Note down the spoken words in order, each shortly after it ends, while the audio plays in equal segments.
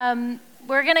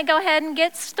We're going to go ahead and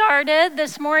get started.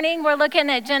 This morning we're looking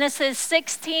at Genesis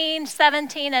 16,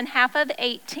 17, and half of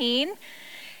 18.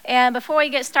 And before we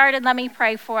get started, let me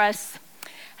pray for us.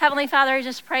 Heavenly Father, I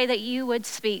just pray that you would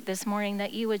speak this morning,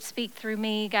 that you would speak through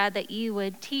me, God, that you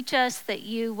would teach us, that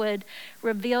you would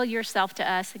reveal yourself to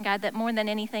us. And God, that more than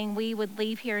anything, we would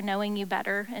leave here knowing you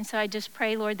better. And so I just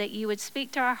pray, Lord, that you would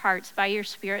speak to our hearts by your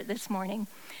Spirit this morning.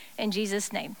 In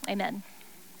Jesus' name, amen.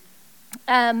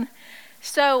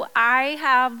 So I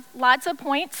have lots of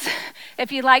points.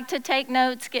 If you'd like to take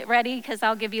notes, get ready because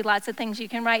I'll give you lots of things you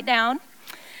can write down.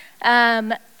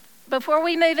 Before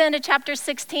we move into chapter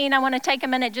 16, I want to take a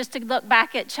minute just to look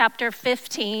back at chapter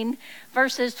 15,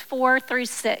 verses 4 through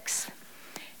 6.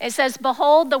 It says,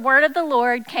 "Behold, the word of the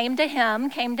Lord came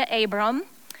to Abram,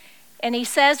 and he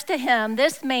says to him,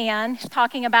 this man," he's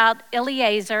talking about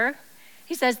Eliezer,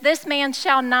 he says, "This man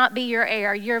shall not be your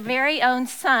heir. Your very own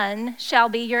son shall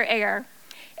be your heir."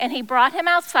 And he brought him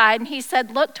outside, and he said,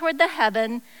 "Look toward the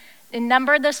heaven and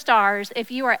number the stars,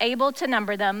 if you are able to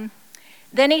number them."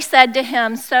 Then he said to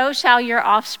him, "So shall your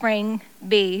offspring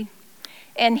be."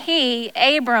 And he,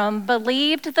 Abram,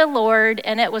 believed the Lord,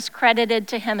 and it was credited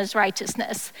to him as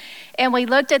righteousness. And we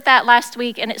looked at that last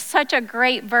week, and it's such a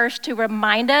great verse to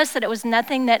remind us that it was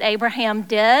nothing that Abraham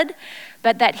did,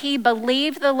 but that he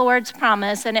believed the Lord's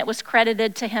promise, and it was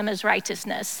credited to him as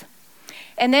righteousness.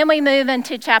 And then we move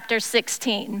into chapter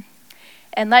 16.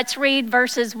 And let's read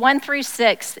verses 1 through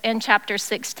 6 in chapter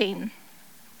 16.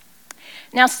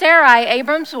 Now Sarai,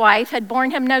 Abram's wife, had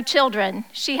borne him no children.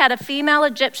 She had a female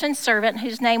Egyptian servant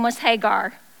whose name was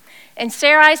Hagar. And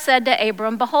Sarai said to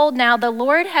Abram, "Behold, now the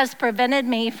Lord has prevented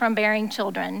me from bearing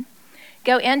children.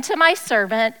 Go into my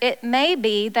servant. It may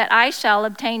be that I shall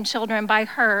obtain children by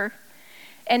her."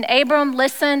 And Abram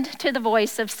listened to the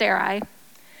voice of Sarai.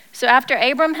 So after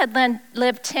Abram had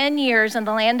lived 10 years in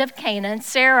the land of Canaan,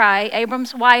 Sarai,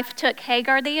 Abram's wife, took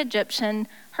Hagar the Egyptian,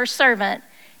 her servant,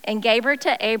 and gave her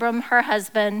to Abram, her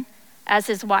husband, as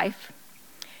his wife.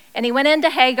 And he went into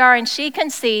Hagar, and she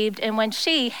conceived. And when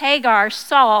she, Hagar,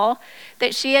 saw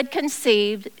that she had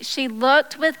conceived, she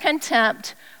looked with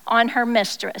contempt on her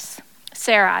mistress,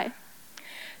 Sarai.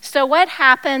 So what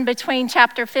happened between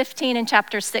chapter 15 and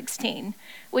chapter 16?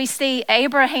 We see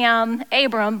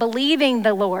Abram believing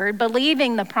the Lord,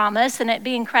 believing the promise, and it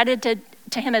being credited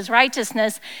to him as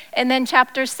righteousness. And then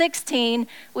chapter 16,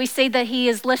 we see that he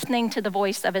is listening to the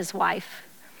voice of his wife.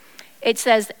 It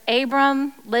says,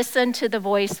 Abram listened to the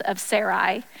voice of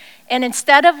Sarai. And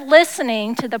instead of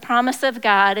listening to the promise of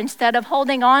God, instead of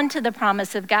holding on to the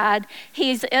promise of God,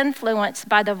 he's influenced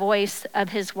by the voice of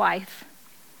his wife.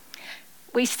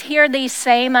 We hear these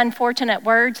same unfortunate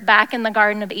words back in the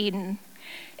Garden of Eden.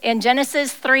 In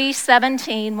Genesis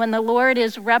 3:17, when the Lord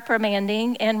is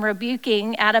reprimanding and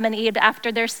rebuking Adam and Eve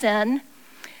after their sin,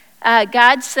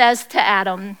 God says to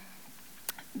Adam,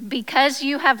 "Because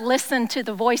you have listened to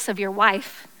the voice of your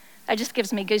wife," that just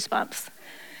gives me goosebumps,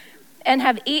 "and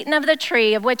have eaten of the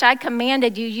tree of which I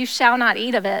commanded you, you shall not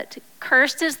eat of it.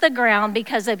 Cursed is the ground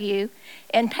because of you.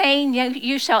 In pain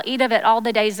you shall eat of it all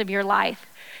the days of your life."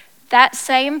 That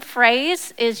same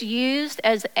phrase is used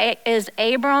as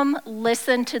Abram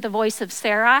listened to the voice of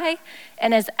Sarai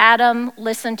and as Adam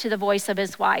listened to the voice of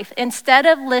his wife. Instead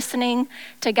of listening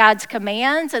to God's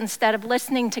commands, instead of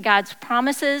listening to God's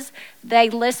promises, they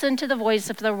listened to the voice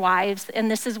of their wives,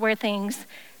 and this is where things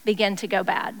begin to go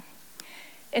bad.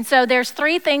 And so there's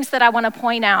three things that I want to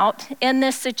point out in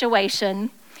this situation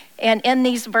and in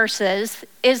these verses,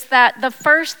 is that the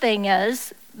first thing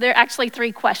is, there are actually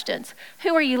three questions.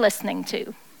 Who are you listening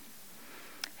to?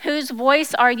 Whose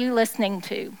voice are you listening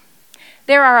to?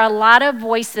 There are a lot of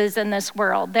voices in this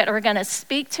world that are going to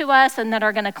speak to us and that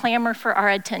are going to clamor for our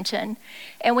attention.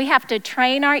 And we have to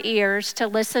train our ears to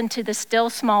listen to the still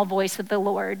small voice of the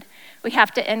Lord. We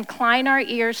have to incline our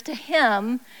ears to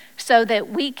him so that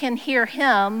we can hear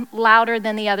him louder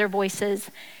than the other voices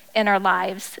in our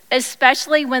lives,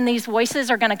 especially when these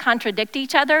voices are going to contradict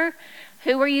each other.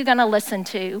 Who are you going to listen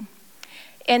to?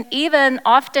 And even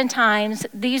oftentimes,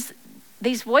 these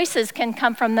voices can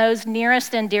come from those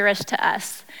nearest and dearest to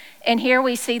us. And here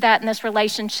we see that in this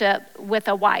relationship with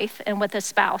a wife and with a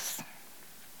spouse.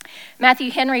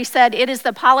 Matthew Henry said, "It is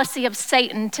the policy of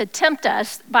Satan to tempt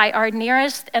us by our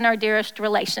nearest and our dearest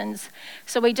relations."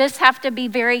 So we just have to be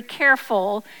very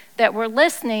careful that we're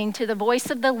listening to the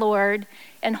voice of the Lord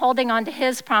and holding on to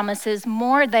his promises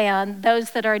more than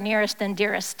those that are nearest and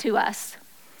dearest to us.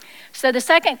 So the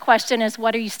second question is,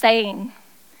 what are you saying?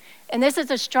 And this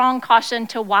is a strong caution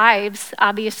to wives,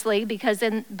 obviously, because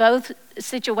in both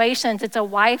situations, it's a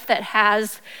wife that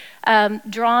has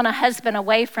drawn a husband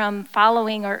away from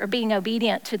following or being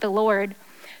obedient to the Lord.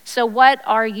 So what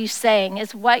are you saying?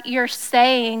 Is what you're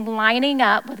saying lining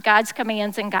up with God's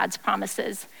commands and God's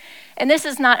promises? And this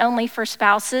is not only for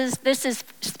spouses. This is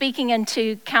speaking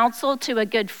into counsel to a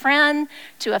good friend,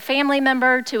 to a family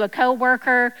member, to a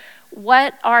coworker.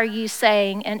 What are you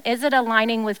saying? And is it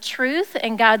aligning with truth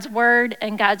and God's word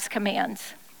and God's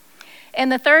commands?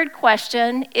 And the third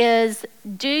question is,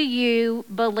 do you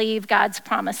believe God's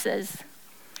promises?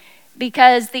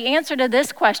 Because the answer to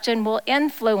this question will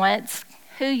influence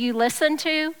who you listen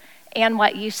to and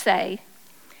what you say.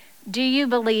 Do you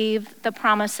believe the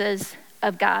promises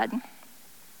of God?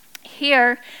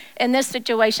 Here, in this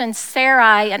situation,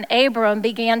 Sarai and Abram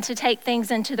began to take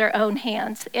things into their own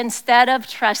hands instead of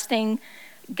trusting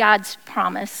God's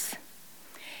promise.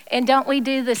 And don't we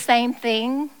do the same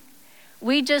thing?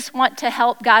 We just want to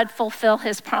help God fulfill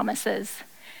his promises.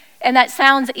 And that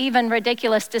sounds even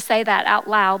ridiculous to say that out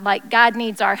loud, like God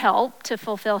needs our help to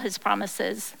fulfill his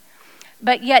promises.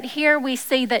 But yet here we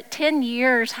see that 10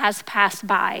 years has passed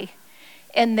by,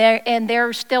 and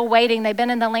they're still waiting. They've been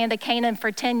in the land of Canaan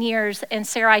for 10 years, and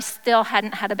Sarai still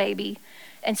hadn't had a baby.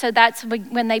 And so that's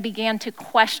when they began to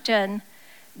question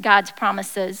God's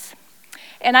promises.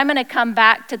 And I'm going to come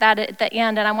back to that at the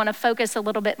end, and I want to focus a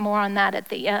little bit more on that at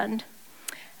the end.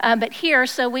 But here,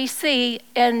 so we see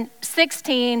in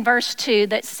 16 verse 2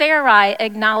 that Sarai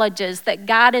acknowledges that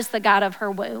God is the God of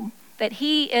her womb, that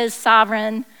he is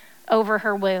sovereign over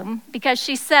her womb, because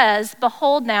she says,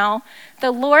 "Behold now,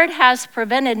 the Lord has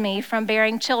prevented me from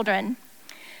bearing children."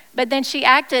 But then she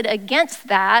acted against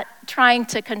that, trying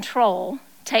to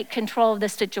take control of the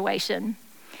situation.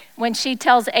 When she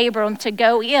tells Abram to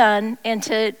go in and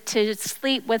to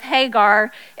sleep with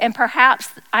Hagar, and perhaps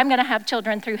I'm going to have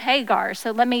children through Hagar,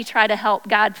 so let me try to help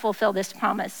God fulfill this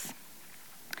promise.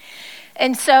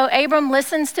 And so Abram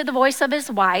listens to the voice of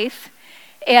his wife,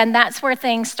 and that's where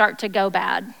things start to go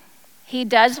bad. He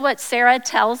does what Sarah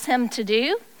tells him to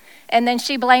do, and then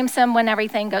she blames him when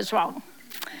everything goes wrong.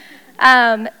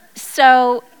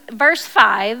 So verse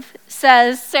 5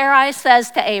 says, Sarai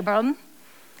says to Abram,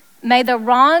 "May the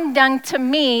wrong done to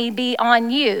me be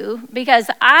on you, because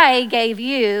I gave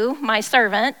you, my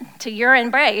servant, to your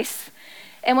embrace.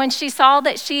 And when she saw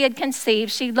that she had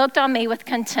conceived, she looked on me with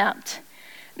contempt.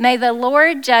 May the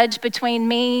Lord judge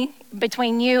between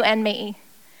you and me."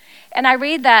 And I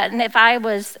read that, and if I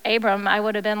was Abram, I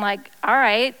would have been like, all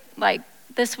right, like,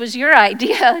 this was your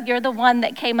idea. You're the one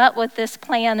that came up with this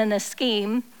plan and this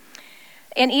scheme.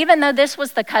 And even though this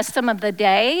was the custom of the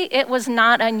day, it was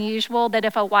not unusual that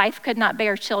if a wife could not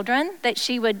bear children, that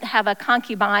she would have a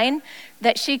concubine,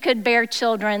 that she could bear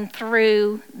children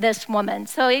through this woman.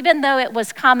 So even though it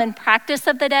was common practice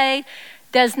of the day,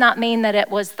 does not mean that it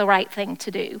was the right thing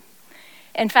to do.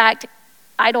 In fact,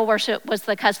 idol worship was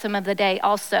the custom of the day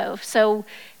also. So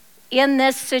in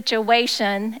this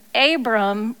situation,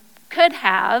 Abram could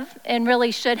have and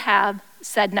really should have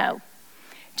said no.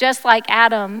 Just like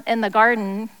Adam in the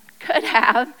garden could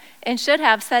have and should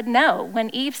have said no. When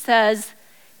Eve says,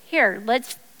 "Here,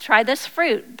 let's try this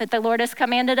fruit that the Lord has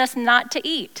commanded us not to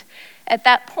eat." At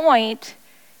that point,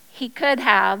 he could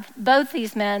have, both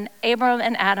these men, Abram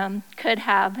and Adam, could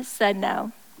have said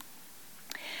no.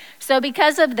 So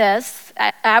because of this,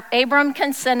 Abram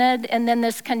consented, and then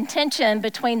this contention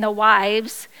between the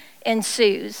wives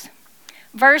ensues.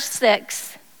 Verse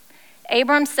 6,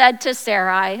 Abram said to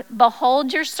Sarai,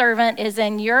 "Behold, your servant is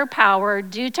in your power.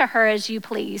 Do to her as you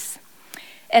please."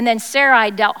 And then Sarai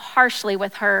dealt harshly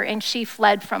with her, and she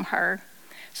fled from her.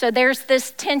 So there's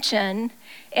this tension.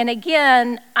 And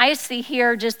again, I see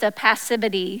here just a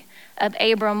passivity of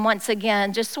Abram once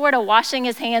again, just sort of washing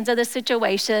his hands of the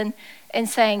situation and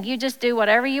saying, you just do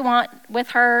whatever you want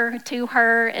with her, to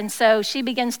her. And so she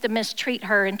begins to mistreat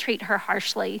her and treat her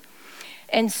harshly.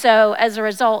 And so as a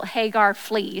result, Hagar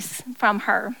flees from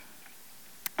her.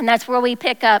 And that's where we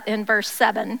pick up in verse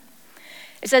 7.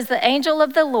 It says, "The angel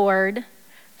of the Lord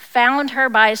found her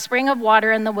by a spring of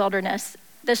water in the wilderness,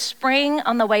 the spring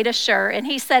on the way to Shur. And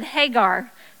he said,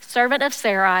 'Hagar, servant of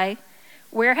Sarai,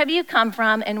 where have you come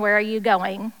from and where are you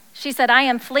going?' She said, 'I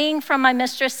am fleeing from my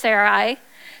mistress Sarai.'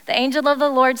 The angel of the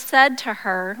Lord said to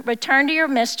her, 'Return to your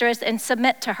mistress and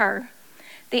submit to her.'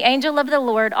 The angel of the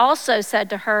Lord also said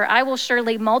to her, 'I will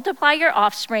surely multiply your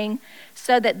offspring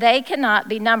so that they cannot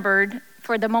be numbered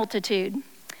for the multitude.'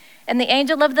 And the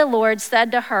angel of the Lord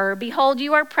said to her, 'Behold,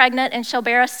 you are pregnant and shall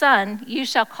bear a son. You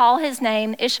shall call his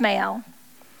name Ishmael,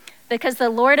 because the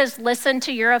Lord has listened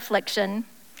to your affliction.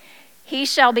 He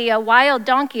shall be a wild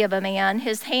donkey of a man,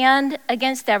 his hand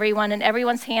against everyone and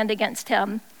everyone's hand against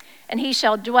him. And he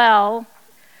shall dwell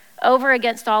over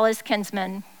against all his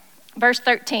kinsmen. Verse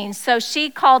 13, so she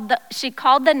called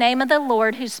the name of the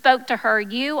Lord who spoke to her,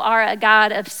 "You are a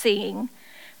God of seeing."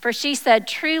 For she said,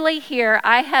 "Truly here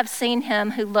I have seen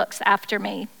him who looks after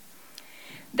me."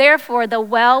 Therefore the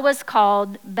well was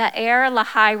called Be'er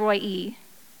Lahai Roi.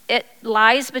 It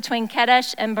lies between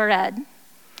Kadesh and Bered.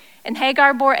 And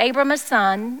Hagar bore Abram a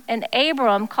son, and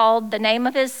Abram called the name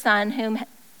of his son whom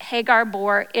Hagar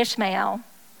bore Ishmael.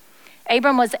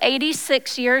 Abram was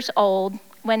 86 years old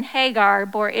when Hagar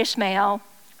bore Ishmael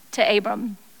to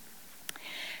Abram.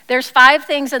 There's 5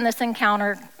 things in this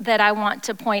encounter that I want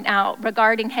to point out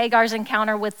regarding Hagar's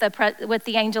encounter with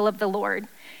the angel of the Lord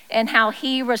and how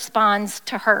he responds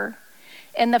to her.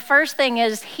 And the first thing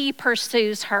is he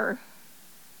pursues her.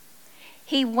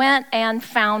 He went and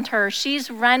found her.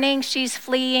 She's running, she's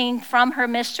fleeing from her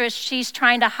mistress. She's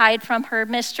trying to hide from her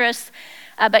mistress,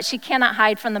 but she cannot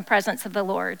hide from the presence of the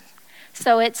Lord.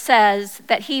 So it says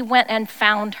that he went and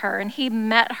found her, and he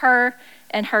met her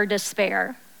in her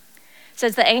despair. It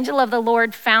says the angel of the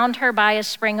Lord found her by a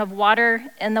spring of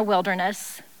water in the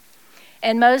wilderness.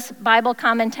 And most Bible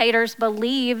commentators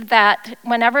believe that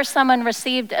whenever someone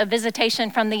received a visitation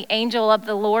from the angel of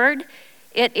the Lord,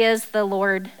 it is the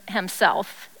Lord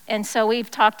himself. And so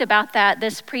we've talked about that,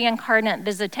 this pre-incarnate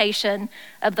visitation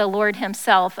of the Lord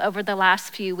himself over the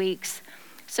last few weeks.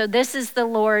 So this is the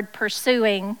Lord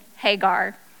pursuing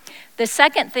Hagar. The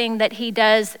second thing that he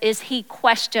does is he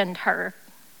questioned her.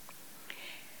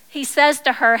 He says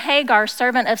to her, "Hagar,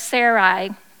 servant of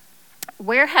Sarai,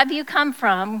 where have you come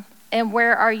from and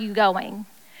where are you going?"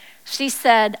 She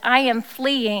said, "I am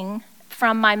fleeing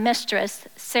from my mistress,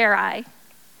 Sarai."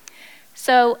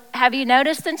 So have you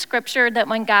noticed in scripture that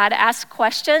when God asks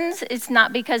questions, it's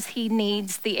not because he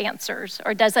needs the answers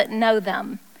or doesn't know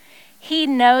them. He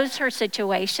knows her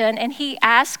situation, and he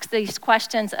asks these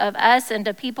questions of us and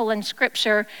to people in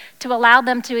scripture to allow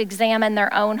them to examine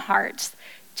their own hearts.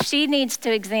 She needs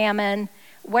to examine,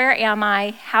 where am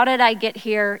I? How did I get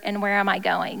here? And where am I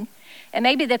going? And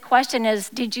maybe the question is,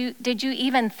 did you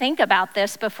even think about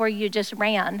this before you just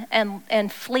ran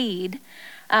and fled?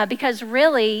 Because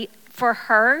really, for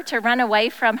her to run away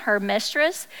from her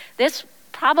mistress, this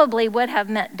probably would have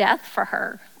meant death for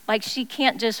her. Like, she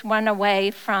can't just run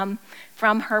away from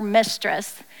her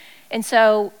mistress. And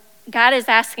so God is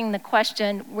asking the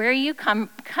question, where are you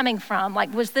coming from?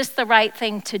 Like, was this the right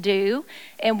thing to do?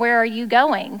 And where are you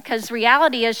going? Because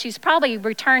reality is she's probably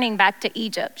returning back to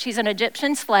Egypt. She's an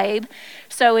Egyptian slave.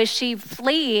 So is she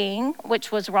fleeing,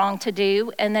 which was wrong to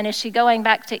do? And then is she going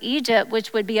back to Egypt,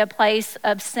 which would be a place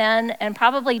of sin and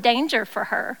probably danger for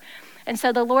her? And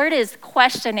so the Lord is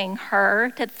questioning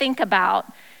her to think about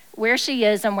where she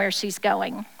is and where she's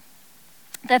going.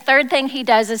 The third thing he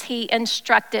does is he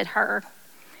instructed her.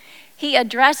 He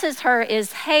addresses her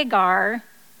as Hagar,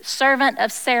 servant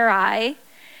of Sarai,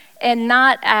 and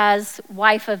not as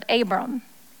wife of Abram.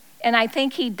 And I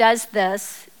think he does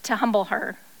this to humble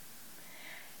her.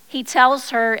 He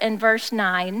tells her in verse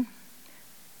 9,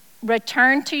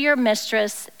 "Return to your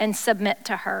mistress and submit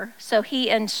to her." So he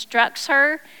instructs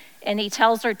her and he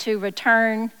tells her to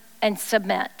return and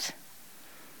submit.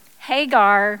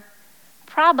 Hagar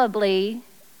probably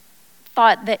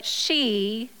thought that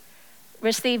she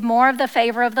received more of the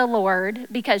favor of the Lord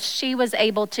because she was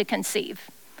able to conceive.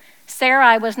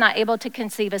 Sarai was not able to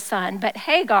conceive a son, but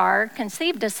Hagar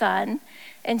conceived a son,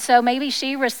 and so maybe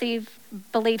she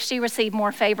believed she received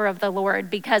more favor of the Lord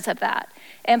because of that,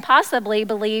 and possibly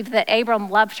believed that Abram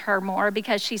loved her more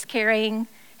because she's carrying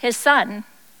his son.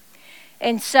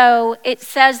 And so it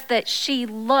says that she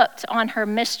looked on her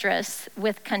mistress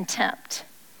with contempt.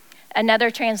 Another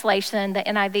translation, the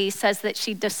NIV, says that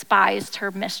she despised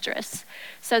her mistress.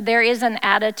 So there is an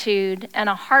attitude and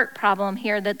a heart problem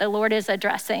here that the Lord is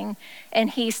addressing.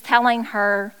 And he's telling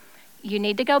her, you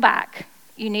need to go back,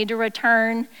 you need to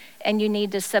return, and you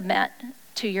need to submit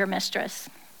to your mistress.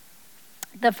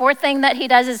 The fourth thing that he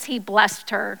does is he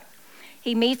blessed her.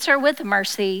 He meets her with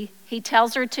mercy. He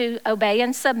tells her to obey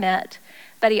and submit,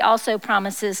 but he also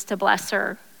promises to bless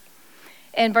her.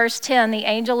 In verse 10, the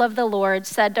angel of the Lord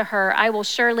said to her, "I will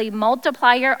surely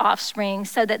multiply your offspring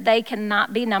so that they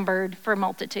cannot be numbered for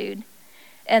multitude."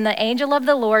 And the angel of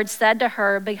the Lord said to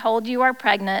her, "Behold, you are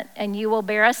pregnant, and you will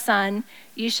bear a son.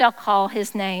 You shall call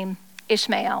his name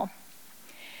Ishmael."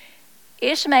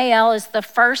 Ishmael is the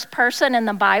first person in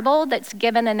the Bible that's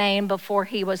given a name before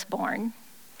he was born.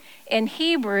 In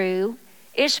Hebrew,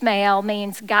 Ishmael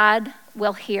means God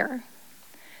will hear.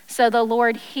 So the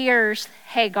Lord hears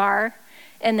Hagar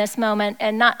in this moment,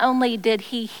 and not only did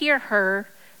he hear her,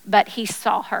 but he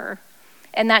saw her.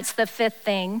 And that's the fifth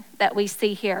thing that we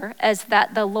see here, is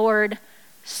that the Lord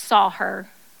saw her.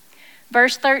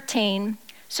 Verse 13,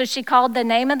 So she called the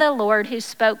name of the Lord who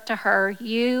spoke to her,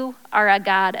 "You are a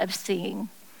God of seeing."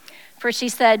 For she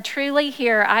said, "Truly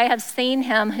here I have seen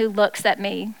him who looks at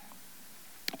me."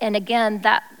 And again,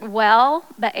 that well,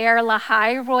 Be'er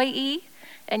Lahai Roi,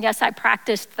 and yes, I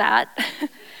practiced that.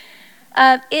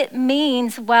 It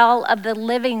means well of the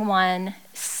living one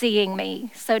seeing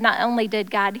me. So not only did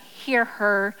God hear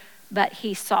her, but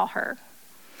he saw her.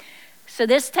 So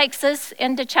this takes us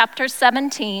into chapter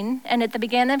 17. And at the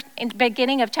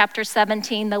beginning of chapter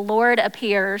 17, the Lord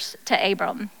appears to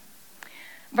Abram.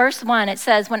 Verse 1, it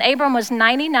says, "When Abram was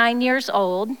 99 years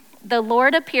old, the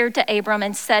Lord appeared to Abram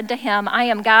and said to him, 'I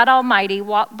am God Almighty,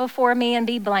 walk before me and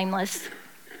be blameless,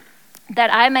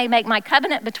 that I may make my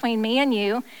covenant between me and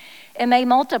you and may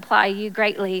multiply you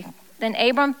greatly.' Then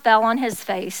Abram fell on his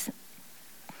face."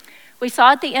 We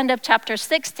saw at the end of chapter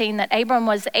 16 that Abram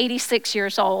was 86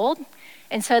 years old.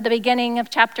 And so at the beginning of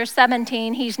chapter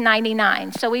 17, he's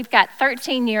 99. So we've got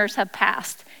 13 years have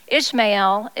passed.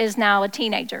 Ishmael is now a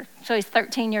teenager, so he's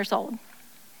 13 years old.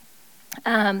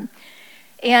 And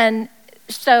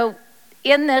so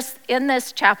in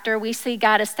this chapter, we see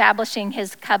God establishing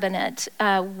his covenant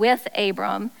with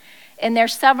Abram. And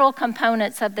there's several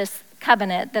components of this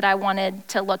covenant that I wanted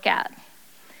to look at.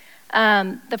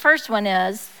 The first one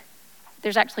is,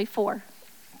 there's actually four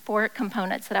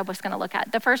components that I was going to look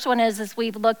at. The first one is, as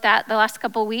we've looked at the last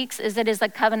couple of weeks, is it is a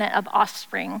covenant of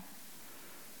offspring.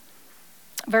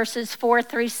 Verses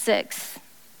 4-6.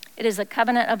 It is a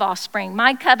covenant of offspring.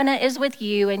 "My covenant is with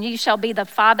you, and you shall be the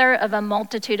father of a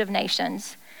multitude of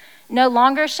nations. No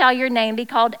longer shall your name be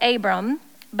called Abram,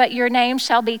 but your name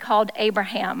shall be called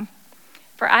Abraham.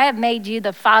 For I have made you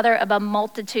the father of a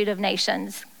multitude of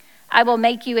nations. I will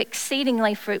make you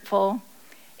exceedingly fruitful,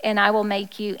 and I will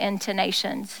make you into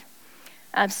nations."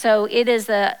 So it is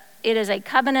a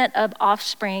covenant of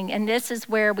offspring, and this is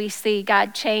where we see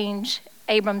God change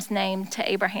Abram's name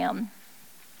to Abraham.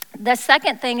 The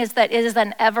second thing is that it is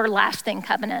an everlasting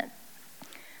covenant.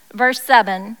 Verse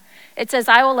 7, it says,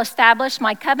 "I will establish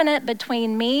my covenant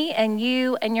between me and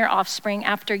you and your offspring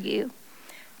after you,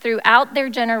 throughout their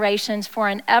generations for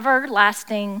an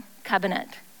everlasting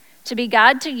covenant, to be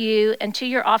God to you and to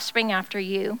your offspring after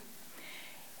you."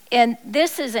 And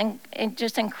this is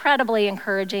just incredibly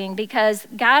encouraging because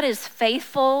God is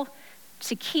faithful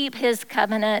to keep his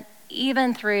covenant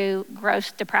even through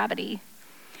gross depravity.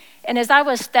 And as I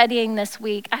was studying this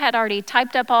week, I had already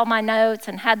typed up all my notes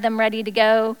and had them ready to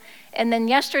go. And then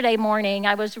yesterday morning,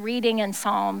 I was reading in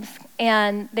Psalms,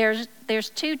 and there's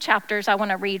 2 chapters I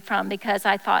want to read from because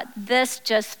I thought this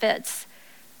just fits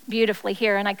beautifully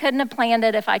here. And I couldn't have planned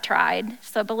it if I tried.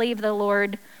 So I believe the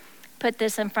Lord put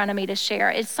this in front of me to share.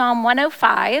 It's Psalm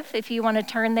 105, if you want to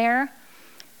turn there.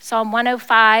 Psalm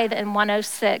 105 and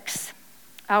 106.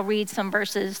 I'll read some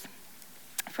verses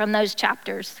from those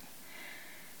chapters.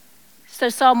 So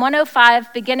Psalm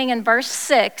 105, beginning in verse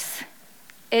 6,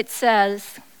 it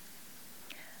says,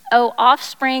 "O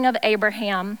offspring of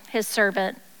Abraham, his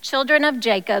servant, children of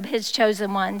Jacob, his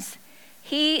chosen ones,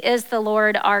 he is the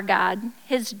Lord our God.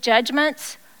 His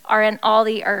judgments are in all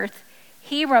the earth.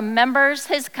 He remembers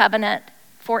his covenant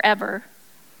forever.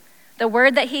 The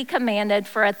word that he commanded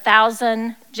for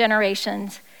 1,000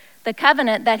 generations, the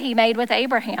covenant that he made with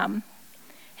Abraham,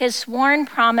 his sworn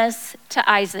promise to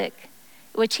Isaac,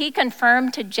 which he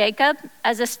confirmed to Jacob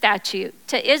as a statute,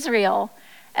 to Israel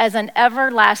as an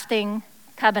everlasting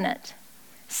covenant,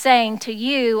 saying, to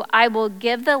you, I will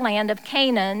give the land of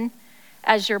Canaan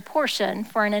as your portion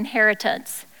for an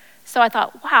inheritance." So I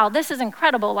thought, wow, this is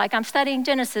incredible. Like, I'm studying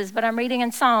Genesis, but I'm reading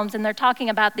in Psalms, and they're talking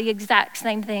about the exact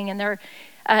same thing, and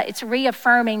it's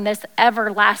reaffirming this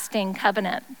everlasting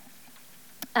covenant.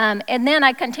 And then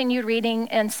I continued reading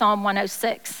in Psalm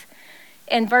 106.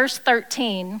 In verse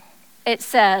 13, it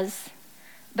says,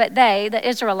 "But they, the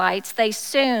Israelites, they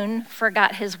soon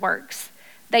forgot his works.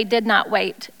 They did not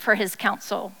wait for his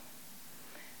counsel."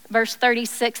 Verse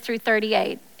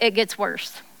 36-38, it gets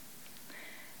worse.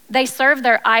 "They served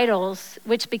their idols,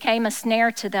 which became a snare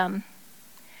to them.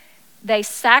 They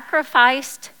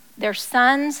sacrificed their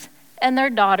sons and their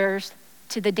daughters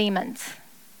to the demons."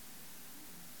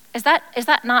 Is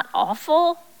that not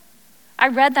awful? I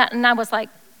read that and I was like,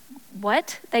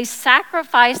 what? They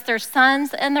sacrificed their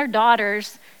sons and their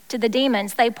daughters to the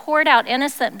demons. They poured out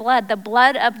innocent blood, the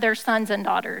blood of their sons and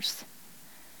daughters,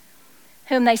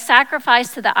 whom they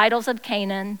sacrificed to the idols of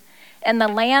Canaan, and the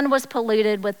land was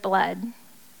polluted with blood.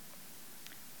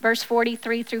 Verse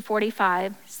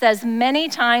 43-45 says, "Many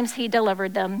times he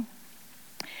delivered them,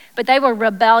 but they were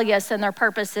rebellious in their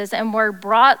purposes and were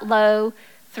brought low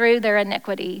through their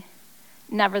iniquity.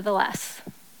 Nevertheless,"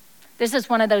 this is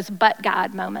one of those but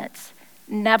God moments.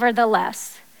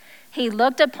 "Nevertheless, He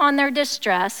looked upon their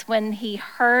distress when he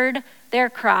heard their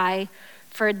cry.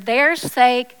 For their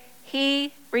sake,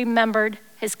 he remembered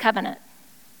his covenant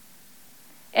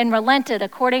and relented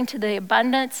according to the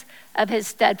abundance of his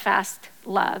steadfast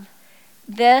love.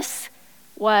 This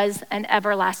was an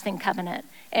everlasting covenant.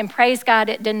 And praise God,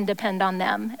 it didn't depend on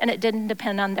them, and it didn't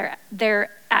depend on their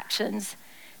actions.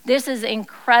 This is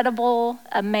incredible,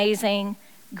 amazing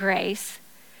grace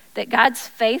that God's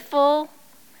faithful.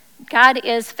 God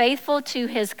is faithful to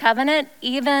his covenant,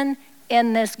 even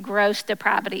in this gross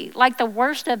depravity. Like the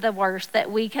worst of the worst that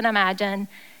we can imagine,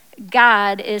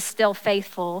 God is still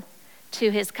faithful to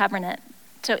his covenant.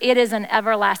 So it is an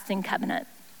everlasting covenant.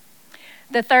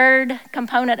 The third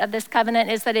component of this covenant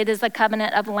is that it is a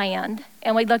covenant of land.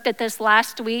 And we looked at this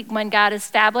last week when God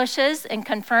establishes and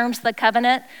confirms the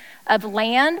covenant of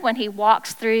land when he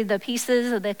walks through the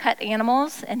pieces of the cut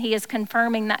animals, and he is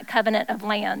confirming that covenant of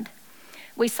land.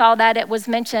 We saw that it was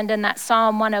mentioned in that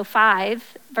Psalm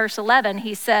 105, verse 11.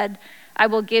 He said, I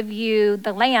will give you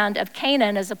the land of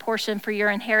Canaan as a portion for your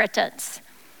inheritance.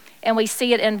 And we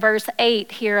see it in verse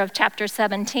 8 here of chapter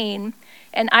 17.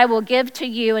 And I will give to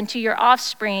you and to your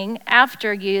offspring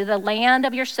after you the land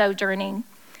of your sojourning,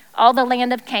 all the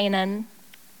land of Canaan,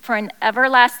 for an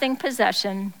everlasting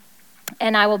possession,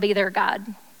 and I will be their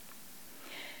God.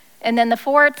 And then the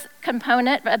fourth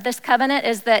component of this covenant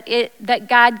is that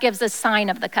God gives a sign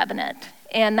of the covenant,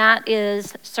 and that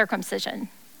is circumcision.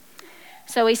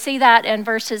 So we see that in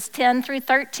verses 10 through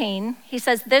 13. He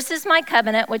says, this is my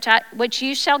covenant which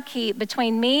you shall keep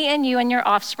between me and you and your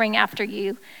offspring after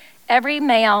you. Every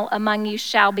male among you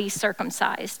shall be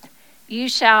circumcised. You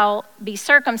shall be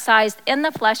circumcised in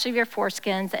the flesh of your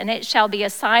foreskins, and it shall be a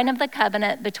sign of the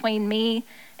covenant between me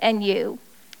and you.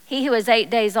 He who is 8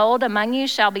 days old among you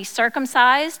shall be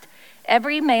circumcised,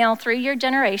 every male through your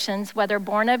generations, whether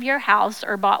born of your house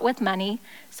or bought with money.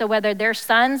 So whether they're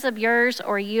sons of yours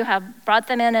or you have brought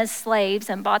them in as slaves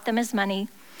and bought them as money,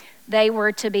 they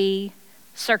were to be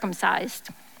circumcised.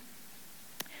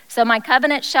 So my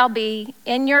covenant shall be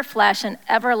in your flesh, an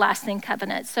everlasting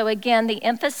covenant. So again, the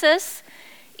emphasis,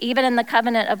 even in the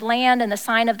covenant of land and the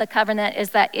sign of the covenant,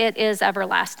 is that it is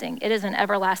everlasting. It is an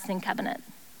everlasting covenant.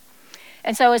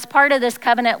 And so as part of this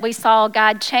covenant, we saw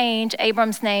God change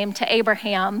Abram's name to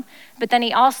Abraham, but then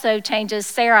he also changes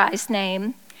Sarai's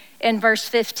name in verse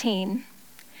 15.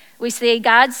 We see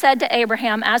God said to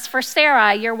Abraham, as for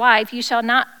Sarai, your wife, you shall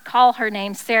not call her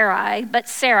name Sarai, but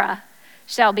Sarah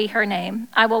shall be her name.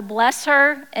 I will bless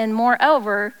her, and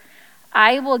moreover,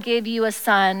 I will give you a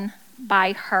son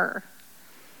by her.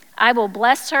 I will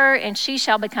bless her, and she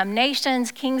shall become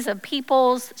nations, kings of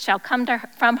peoples shall come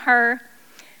from her.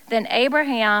 Then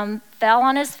Abraham fell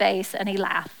on his face, and he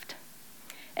laughed.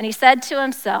 And he said to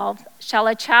himself, shall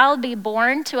a child be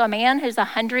born to a man who's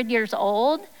 100 years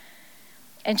old?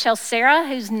 And shall Sarah,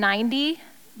 who's 90,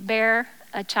 bear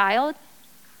a child?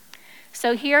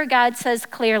 So here God says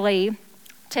clearly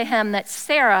to him that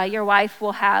Sarah, your wife,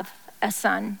 will have a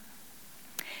son.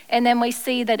 And then we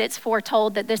see that it's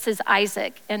foretold that this is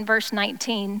Isaac in verse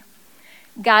 19.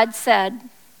 God said,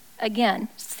 again,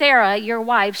 Sarah, your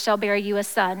wife, shall bear you a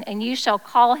son, and you shall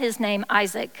call his name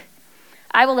Isaac.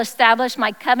 I will establish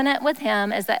my covenant with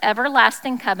him as an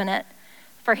everlasting covenant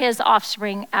for his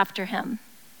offspring after him.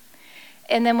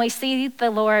 And then we see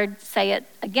the Lord say it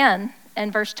again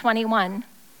in verse 21.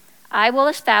 I will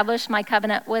establish my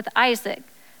covenant with Isaac,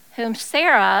 whom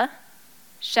Sarah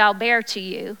shall bear to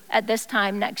you at this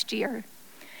time next year.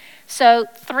 So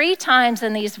 3 times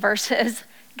in these verses,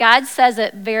 God says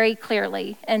it very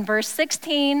clearly. In verse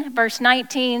 16, verse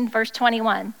 19, verse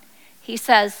 21, he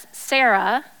says,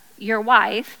 Sarah, your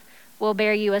wife, will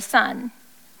bear you a son.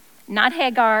 Not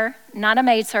Hagar, not a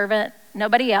maidservant,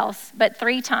 nobody else, but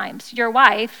 3 times. Your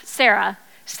wife,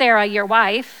 Sarah, your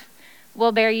wife,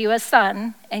 will bear you a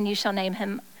son, and you shall name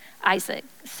him Isaac.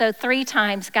 So 3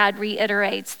 times God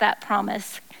reiterates that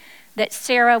promise that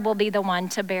Sarah will be the one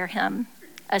to bear him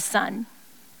a son.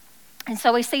 And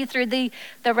so we see through the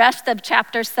rest of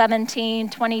chapter 17,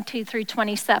 22 through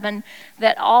 27,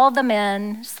 that all the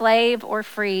men, slave or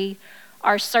free,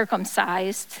 are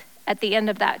circumcised at the end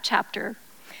of that chapter.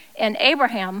 And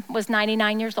Abraham was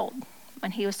 99 years old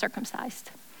when he was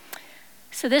circumcised.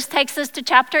 So this takes us to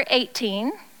chapter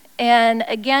 18. And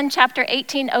again, chapter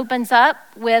 18 opens up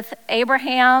with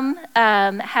Abraham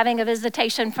having a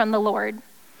visitation from the Lord.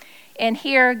 And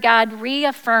here God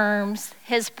reaffirms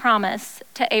his promise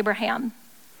to Abraham.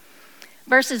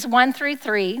 Verses 1 through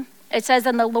 3, it says,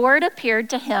 and the Lord appeared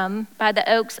to him by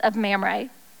the oaks of Mamre.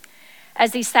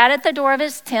 As he sat at the door of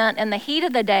his tent in the heat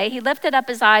of the day, he lifted up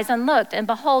his eyes and looked, and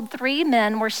behold, 3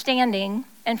 men were standing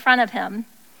in front of him.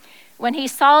 When he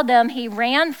saw them, he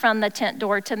ran from the tent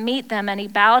door to meet them, and he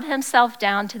bowed himself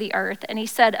down to the earth. And he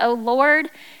said, "O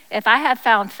Lord, if I have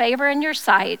found favor in your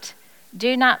sight,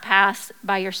 do not pass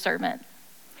by your servant."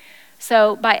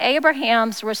 So by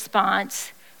Abraham's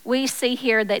response, we see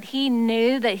here that he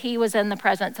knew that he was in the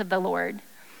presence of the Lord.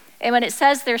 And when it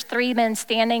says there's 3 men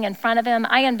standing in front of him,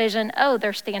 I envision,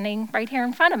 they're standing right here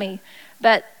in front of me.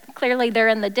 But clearly they're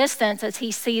in the distance as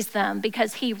he sees them,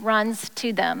 because he runs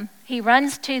to them. He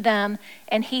runs to them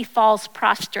and he falls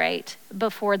prostrate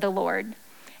before the Lord.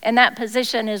 And that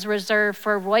position is reserved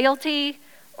for royalty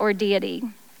or deity,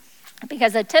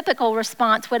 because a typical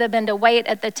response would have been to wait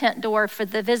at the tent door for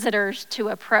the visitors to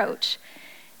approach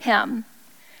him.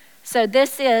 So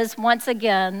this is, once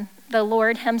again, the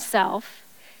Lord himself,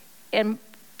 and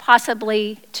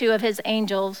possibly 2 of his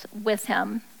angels with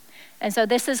him. And so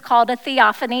this is called a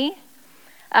theophany,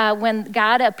 when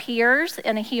God appears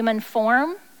in a human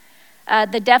form.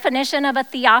 The definition of a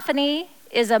theophany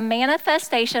is a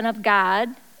manifestation of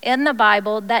God in the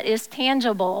Bible that is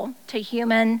tangible to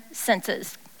human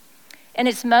senses. In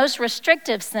its most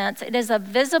restrictive sense, it is a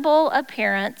visible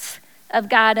appearance of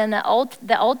God in the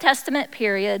Old Testament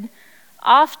period,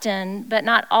 often, but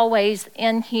not always,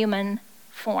 in human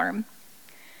form.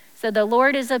 So the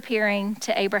Lord is appearing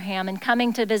to Abraham and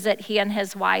coming to visit he and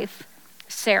his wife,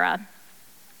 Sarah.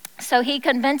 So he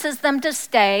convinces them to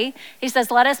stay. He says,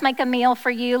 "Let us make a meal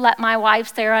for you. Let my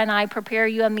wife Sarah and I prepare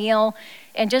you a meal,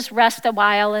 and just rest a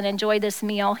while and enjoy this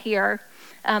meal here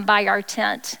by our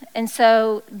tent." And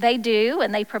so they do,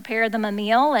 and they prepare them a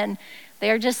meal, and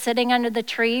they're just sitting under the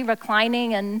tree,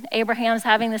 reclining, and Abraham's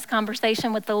having this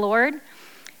conversation with the Lord.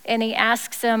 And he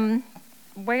asks him,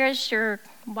 "Where is your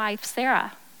wife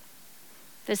Sarah?"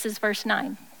 This is verse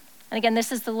 9. And again,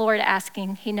 this is the Lord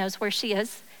asking. He knows where she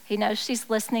is. He knows she's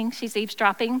listening. She's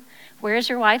eavesdropping. "Where is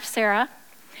your wife Sarah?"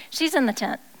 "She's in the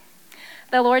tent."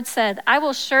 The Lord said, "I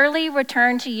will surely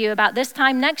return to you about this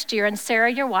time next year, and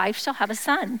Sarah, your wife, shall have a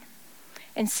son."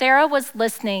 And Sarah was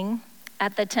listening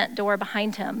at the tent door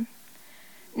behind him.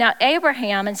 Now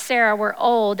Abraham and Sarah were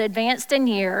old, advanced in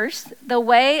years. The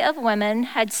way of women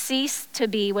had ceased to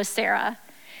be with Sarah,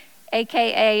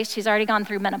 AKA she's already gone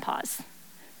through menopause.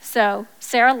 So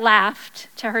Sarah laughed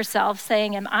to herself,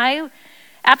 saying,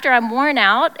 after I'm worn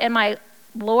out and my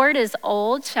Lord is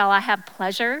old, shall I have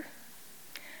pleasure?"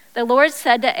 The Lord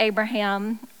said to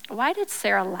Abraham, "Why did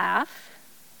Sarah laugh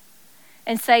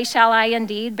and say, shall I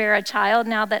indeed bear a child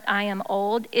now that I am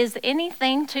old? Is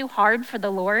anything too hard for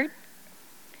the Lord?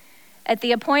 At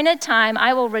the appointed time,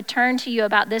 I will return to you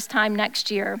about this time next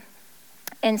year,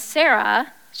 and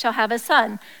Sarah shall have a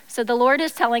son." So the Lord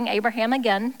is telling Abraham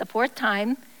again, the 4th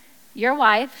time, your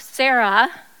wife, Sarah,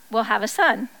 will have a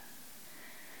son.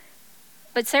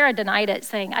 But Sarah denied it,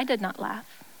 saying, "I did not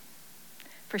laugh."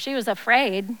 For she was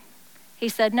afraid. He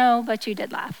said, "No, but you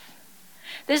did laugh."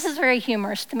 This is very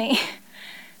humorous to me,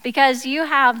 because you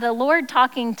have the Lord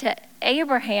talking to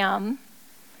Abraham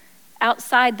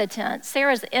outside the tent.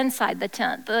 Sarah's inside the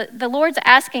tent. The Lord's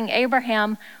asking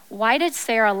Abraham, "Why did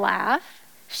Sarah laugh?"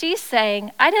 She's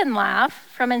saying, "I didn't laugh,"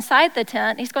 from inside the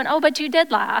tent. He's going, "Oh, but you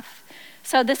did laugh."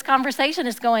 So this conversation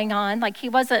is going on. Like, he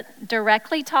wasn't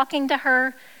directly talking to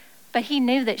her, but he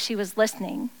knew that she was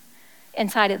listening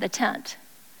inside of the tent.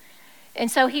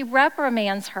 And so he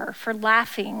reprimands her for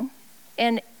laughing.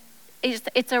 And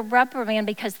it's a reprimand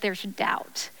because there's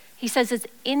doubt. He says, "Is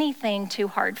anything too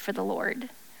hard for the Lord?"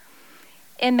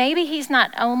 And maybe he's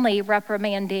not only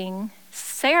reprimanding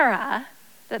Sarah,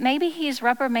 but maybe he's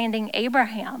reprimanding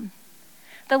Abraham.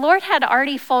 The Lord had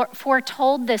already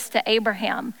foretold this to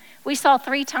Abraham. We saw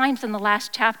 3 times in the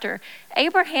last chapter.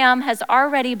 Abraham has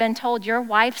already been told, your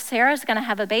wife Sarah is going to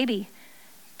have a baby.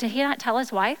 Did he not tell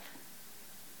his wife?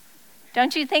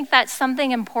 Don't you think that's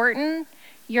something important?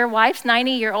 Your wife's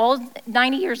 90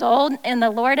 years old, and the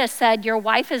Lord has said your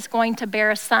wife is going to bear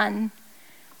a son.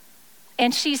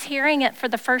 And she's hearing it for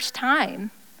the first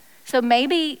time. So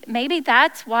maybe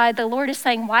that's why the Lord is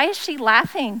saying, "Why is she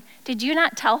laughing? Did you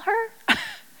not tell her?"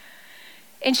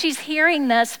 And she's hearing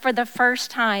this for the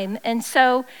first time. And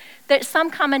so that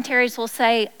some commentaries will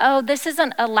say, "Oh, this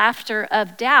isn't a laughter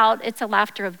of doubt, it's a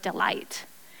laughter of delight."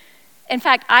 In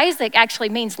fact, Isaac actually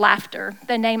means laughter.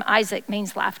 The name Isaac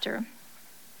means laughter.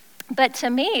 But to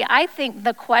me, I think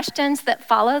the questions that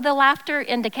follow the laughter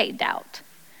indicate doubt.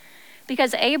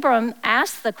 Because Abram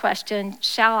asked the question,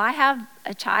 "Shall I have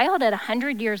a child at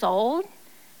 100 years old?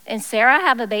 And Sarah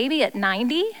have a baby at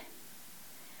 90?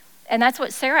 And that's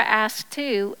what Sarah asked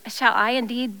too. "Shall I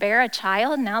indeed bear a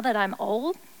child now that I'm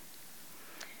old?"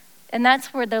 And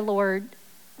that's where the Lord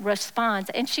responds.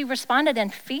 And she responded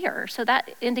in fear. So that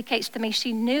indicates to me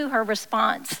she knew her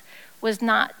response was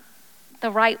not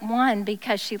the right one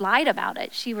because she lied about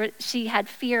it. She had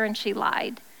fear and she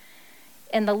lied.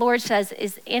 And the Lord says,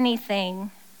 is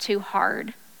anything too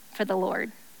hard for the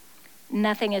Lord?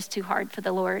 Nothing is too hard for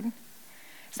the Lord.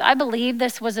 So I believe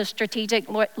this was a strategic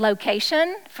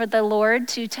location for the Lord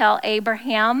to tell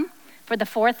Abraham for the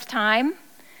fourth time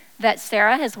that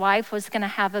Sarah, his wife, was going to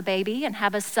have a baby and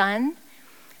have a son,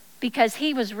 because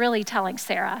he was really telling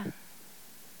Sarah.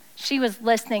 She was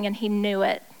listening and he knew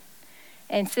it.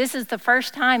 And so this is the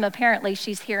first time apparently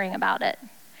she's hearing about it.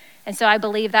 And so I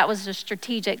believe that was a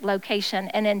strategic location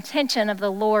and intention of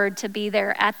the Lord to be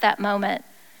there at that moment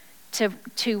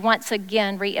to once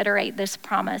again reiterate this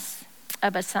promise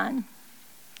of a son.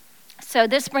 So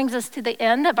this brings us to the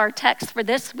end of our text for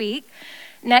this week.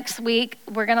 Next week,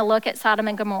 we're going to look at Sodom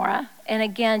and Gomorrah. And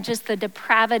again, just the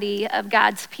depravity of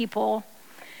God's people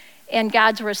and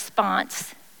God's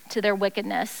response to their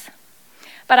wickedness.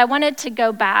 But I wanted to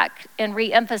go back and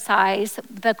reemphasize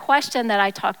the question that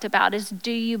I talked about is,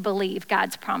 do you believe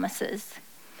God's promises?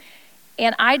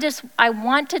 And I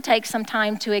want to take some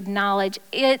time to acknowledge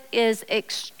it is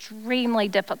extremely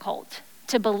difficult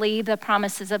to believe the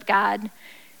promises of God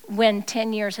when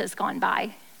 10 years has gone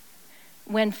by,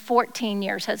 when 14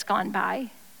 years has gone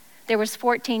by. There was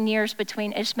 14 years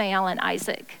between Ishmael and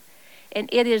Isaac. And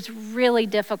it is really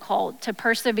difficult to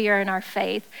persevere in our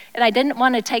faith. And I didn't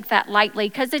want to take that lightly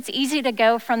because it's easy to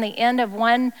go from the end of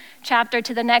one chapter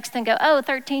to the next and go,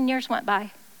 13 years went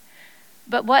by.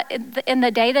 But what in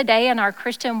the day-to-day in our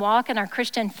Christian walk and our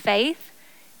Christian faith,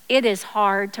 it is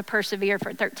hard to persevere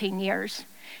for 13 years.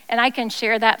 And I can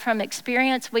share that from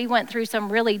experience. We went through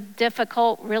some really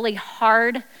difficult, really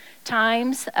hard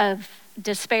times of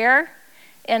despair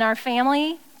in our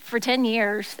family for 10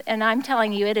 years. And I'm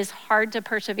telling you, it is hard to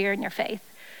persevere in your faith.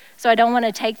 So I don't want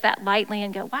to take that lightly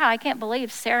and go, wow, I can't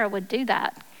believe Sarah would do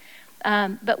that.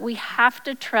 But we have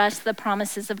to trust the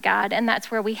promises of God. And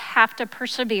that's where we have to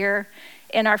persevere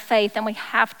in our faith. And we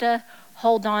have to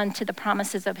hold on to the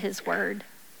promises of his word.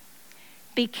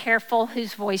 Be careful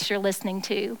whose voice you're listening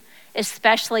to,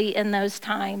 especially in those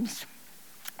times.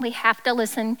 We have to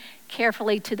listen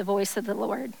carefully to the voice of the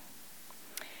Lord.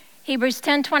 Hebrews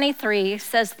 10:23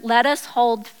 says, let us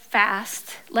hold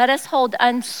fast, let us hold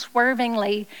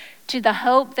unswervingly to the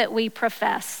hope that we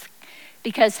profess,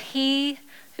 because he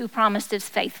who promised is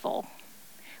faithful.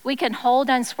 We can hold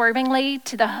unswervingly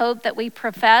to the hope that we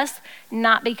profess,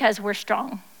 not because we're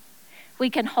strong. We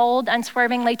can hold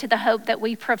unswervingly to the hope that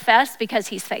we profess because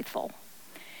he's faithful.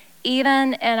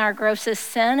 Even in our grossest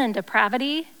sin and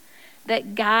depravity,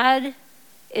 that God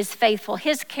is faithful.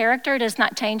 His character does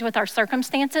not change with our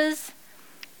circumstances,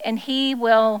 and he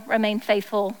will remain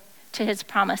faithful to his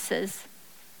promises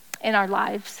in our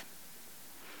lives.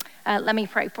 Let me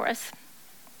pray for us.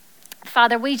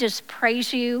 Father, we just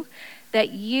praise you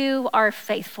that you are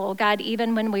faithful, God,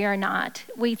 even when we are not.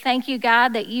 We thank you,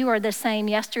 God, that you are the same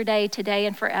yesterday, today,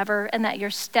 and forever, and that your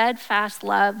steadfast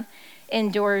love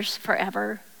endures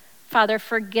forever. Father,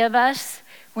 forgive us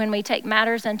when we take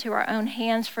matters into our own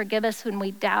hands. Forgive us when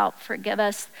we doubt. Forgive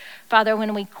us, Father,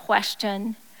 when we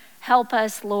question. Help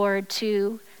us, Lord,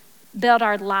 to build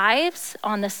our lives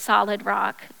on the solid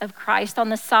rock of Christ, on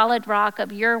the solid rock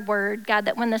of your word, God,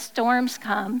 that when the storms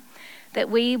come, that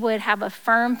we would have a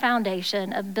firm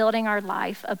foundation of building our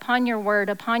life upon your word,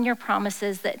 upon your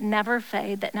promises that never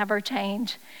fade, that never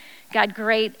change. God,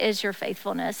 great is your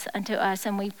faithfulness unto us,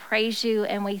 and we praise you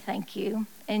and we thank you.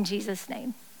 In Jesus'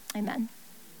 name, amen.